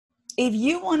If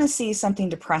you want to see something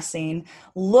depressing,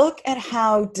 look at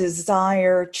how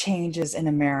desire changes in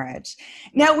a marriage.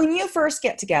 Now, when you first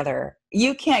get together,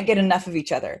 you can't get enough of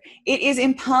each other. It is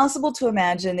impossible to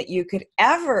imagine that you could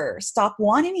ever stop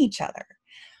wanting each other.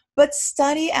 But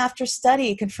study after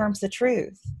study confirms the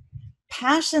truth.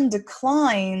 Passion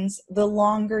declines the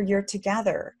longer you're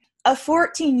together. A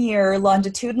 14-year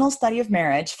longitudinal study of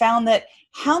marriage found that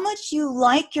how much you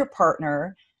like your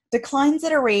partner declines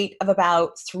at a rate of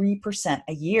about 3%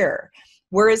 a year,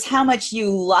 whereas how much you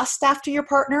lust after your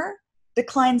partner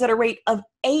declines at a rate of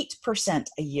 8%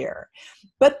 a year.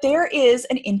 But there is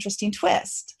an interesting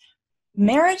twist.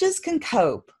 Marriages can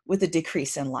cope with a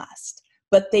decrease in lust,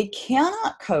 but they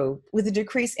cannot cope with a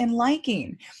decrease in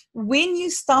liking. When you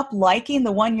stop liking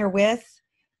the one you're with,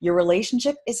 your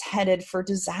relationship is headed for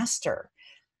disaster.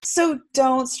 So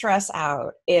don't stress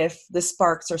out if the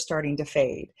sparks are starting to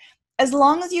fade. As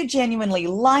long as you genuinely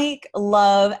like,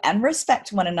 love, and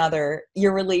respect one another,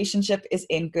 your relationship is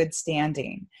in good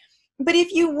standing. But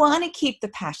if you want to keep the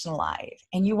passion alive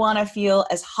and you want to feel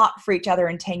as hot for each other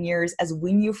in 10 years as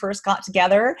when you first got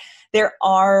together, there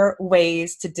are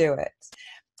ways to do it.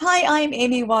 Hi, I'm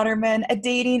Amy Waterman, a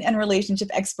dating and relationship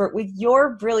expert with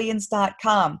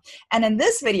yourbrilliance.com. And in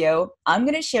this video, I'm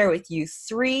going to share with you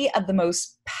 3 of the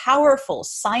most powerful,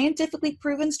 scientifically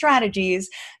proven strategies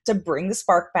to bring the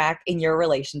spark back in your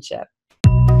relationship.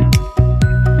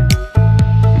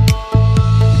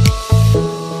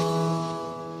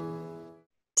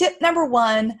 Tip number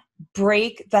 1,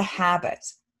 break the habit.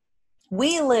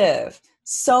 We live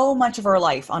so much of our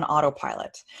life on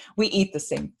autopilot. We eat the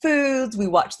same foods, we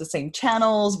watch the same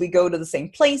channels, we go to the same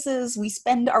places, we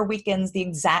spend our weekends the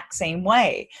exact same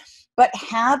way. But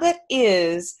habit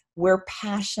is where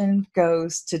passion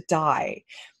goes to die.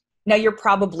 Now, you're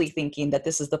probably thinking that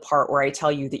this is the part where I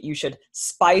tell you that you should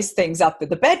spice things up in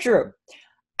the bedroom.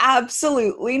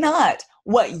 Absolutely not.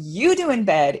 What you do in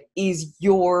bed is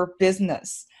your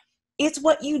business. It's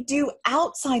what you do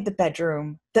outside the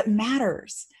bedroom that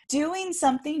matters. Doing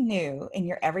something new in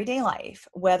your everyday life,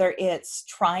 whether it's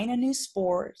trying a new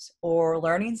sport or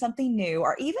learning something new,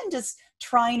 or even just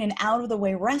trying an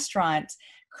out-of-the-way restaurant,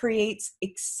 creates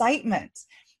excitement.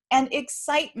 And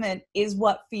excitement is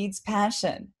what feeds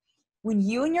passion. When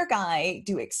you and your guy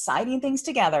do exciting things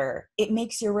together, it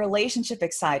makes your relationship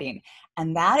exciting,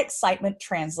 and that excitement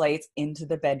translates into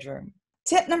the bedroom.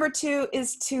 Tip number 2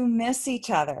 is to miss each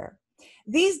other.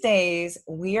 These days,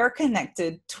 we are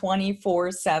connected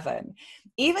 24/7.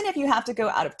 Even if you have to go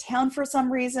out of town for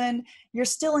some reason, you're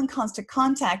still in constant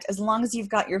contact as long as you've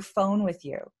got your phone with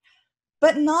you.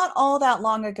 But not all that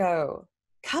long ago,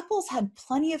 couples had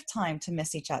plenty of time to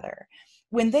miss each other.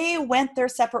 When they went their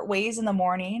separate ways in the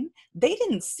morning, they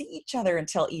didn't see each other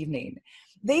until evening.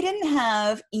 They didn't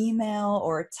have email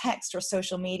or text or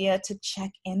social media to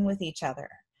check in with each other.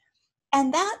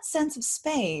 And that sense of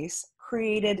space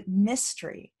created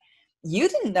mystery. You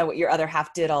didn't know what your other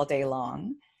half did all day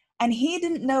long, and he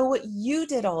didn't know what you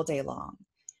did all day long.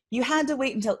 You had to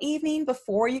wait until evening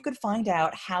before you could find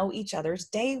out how each other's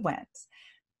day went.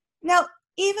 Now,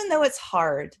 even though it's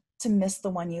hard to miss the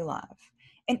one you love,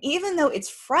 and even though it's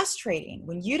frustrating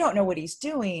when you don't know what he's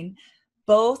doing,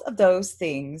 both of those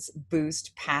things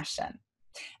boost passion.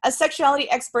 As sexuality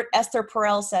expert Esther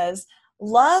Perel says,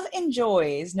 love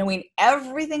enjoys knowing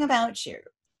everything about you.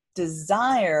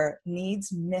 Desire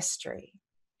needs mystery.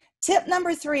 Tip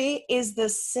number 3 is the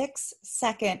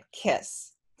 6-second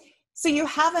kiss. So you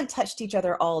haven't touched each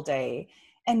other all day,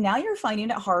 and now you're finding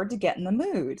it hard to get in the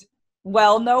mood.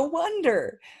 Well, no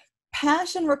wonder.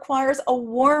 Passion requires a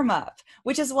warm-up,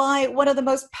 which is why one of the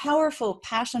most powerful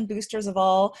passion boosters of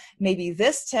all may be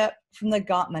this tip from the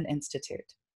Gottman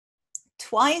Institute.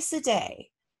 Twice a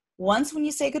day, once when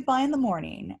you say goodbye in the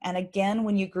morning, and again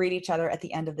when you greet each other at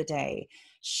the end of the day,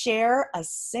 share a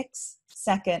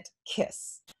 6-second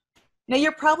kiss. Now,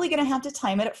 you're probably going to have to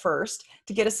time it at first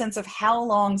to get a sense of how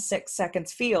long 6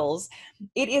 seconds feels.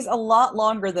 It is a lot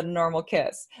longer than a normal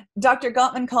kiss. Dr.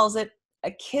 Gottman calls it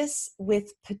a kiss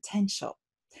with potential.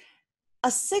 A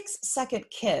 6-second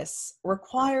kiss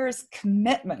requires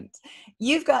commitment.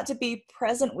 You've got to be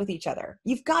present with each other.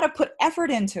 You've got to put effort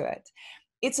into it.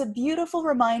 It's a beautiful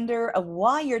reminder of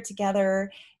why you're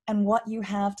together and what you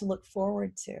have to look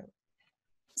forward to.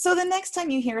 So the next time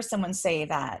you hear someone say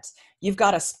that you've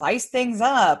got to spice things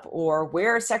up or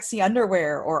wear sexy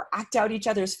underwear or act out each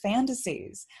other's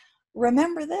fantasies,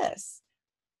 remember this.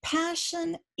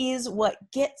 Passion is what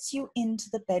gets you into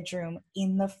the bedroom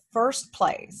in the first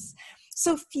place.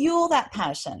 So fuel that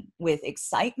passion with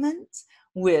excitement,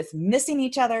 with missing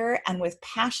each other, and with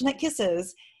passionate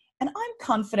kisses, and I'm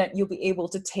confident you'll be able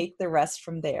to take the rest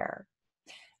from there.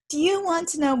 Do you want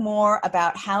to know more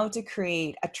about how to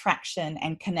create attraction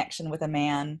and connection with a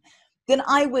man? Then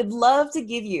I would love to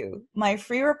give you my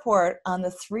free report on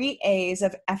the 3 A's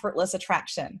of effortless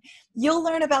attraction. You'll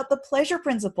learn about the pleasure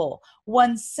principle,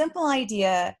 one simple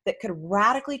idea that could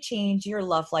radically change your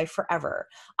love life forever.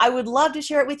 I would love to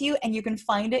share it with you, and you can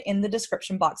find it in the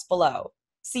description box below.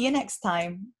 See you next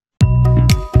time.